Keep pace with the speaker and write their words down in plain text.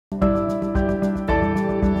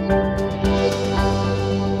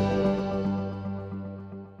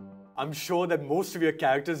I'm sure that most of your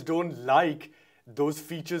characters don't like those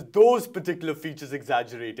features, those particular features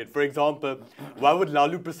exaggerated. For example, why would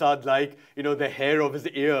Lalu Prasad like, the hair of his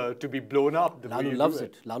ear to be blown up? Lalu loves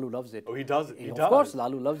it. Lalu loves it. Oh, he does? Of course,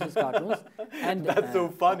 Lalu loves his cartoons. And that's so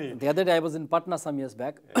funny. The other day I was in Patna some years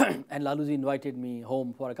back, and Laluji invited me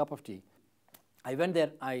home for a cup of tea. I went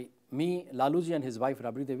there, me, Laluji and his wife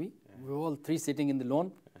Rabri Devi, we were all three sitting in the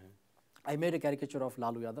lawn. I made a caricature of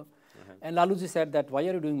Lalu Yadav. And Laluji said that, why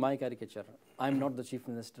are you doing my caricature? I'm not the chief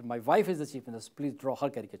minister. My wife is the chief minister. Please draw her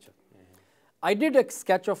caricature. I did a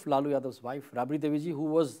sketch of Lalu Yadav's wife, Rabri Devi, who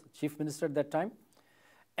was chief minister at that time.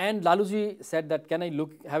 And Laluji said that, can I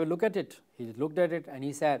have a look at it? He looked at it and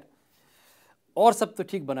he said, और सब तो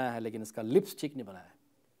ठीक बनाया है, लेकिन इसका lips ठीक नहीं बनाया है.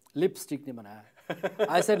 Lips ठीक नहीं बनाया है.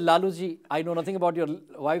 I said, Laluji, I know nothing about your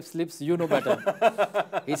wife's lips. You know better.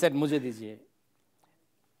 He said, मुझे दीजिए.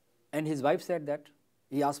 And his wife said that,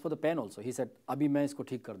 he asked for the pen also. He said, अभी मैं इसको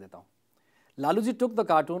ठीक कर देता हूँ. Laluji took the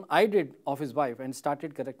cartoon I did of his wife and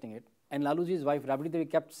started correcting it. And Laluji's wife, Rabri Devi,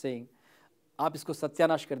 kept saying, आप इसको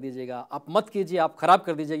सत्यानाश कर दीजिएगा, आप मत कीजिए, आप खराब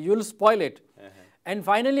कर दीजिएगा, you will spoil it. And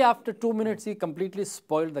finally, after 2 minutes, he completely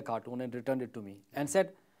spoiled the cartoon and returned it to me and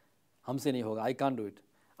said, हमसे नहीं होगा, I can't do it.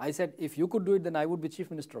 I said, if you could do it, then I would be Chief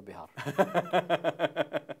Minister of Bihar.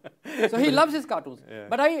 So he loves his cartoons. Yeah.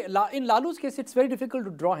 But in Lalu's case, it's very difficult to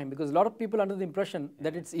draw him because a lot of people are under the impression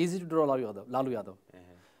that it's easy to draw Lalu Yadav.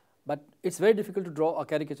 But it's very difficult to draw a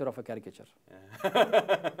caricature of a caricature.